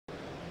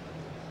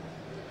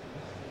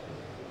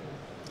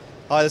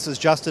Hi, this is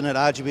Justin at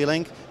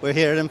RGBlink. We're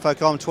here at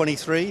InfoComm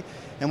 23,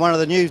 and one of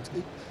the new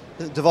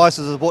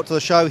devices that we brought to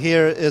the show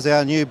here is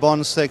our new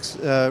Bond 6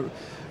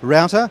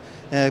 router,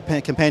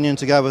 companion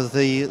to go with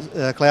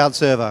the cloud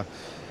server.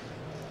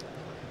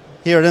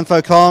 Here at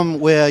InfoComm,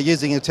 we're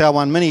using a Tower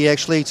 1 Mini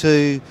actually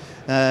to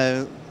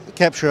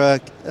capture a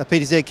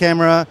PTZ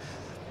camera,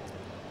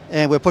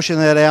 and we're pushing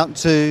that out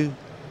to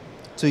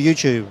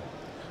YouTube,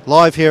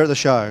 live here at the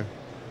show.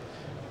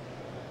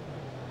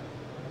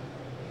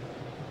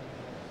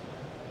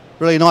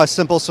 Really nice,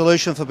 simple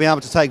solution for being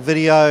able to take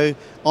video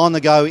on the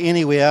go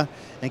anywhere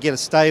and get a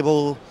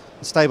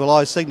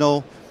stabilized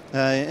signal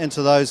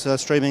into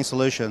those streaming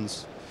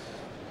solutions.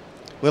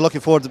 We're looking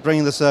forward to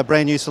bringing this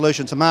brand new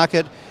solution to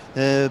market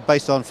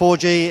based on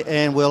 4G,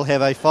 and we'll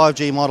have a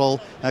 5G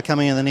model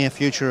coming in the near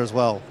future as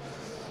well.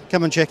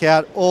 Come and check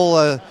out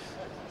all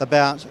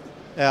about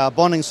our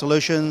bonding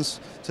solutions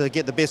to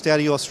get the best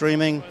out of your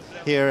streaming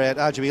here at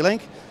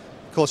RGBlink.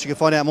 Of course, you can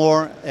find out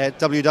more at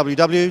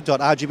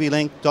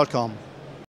www.rgblink.com.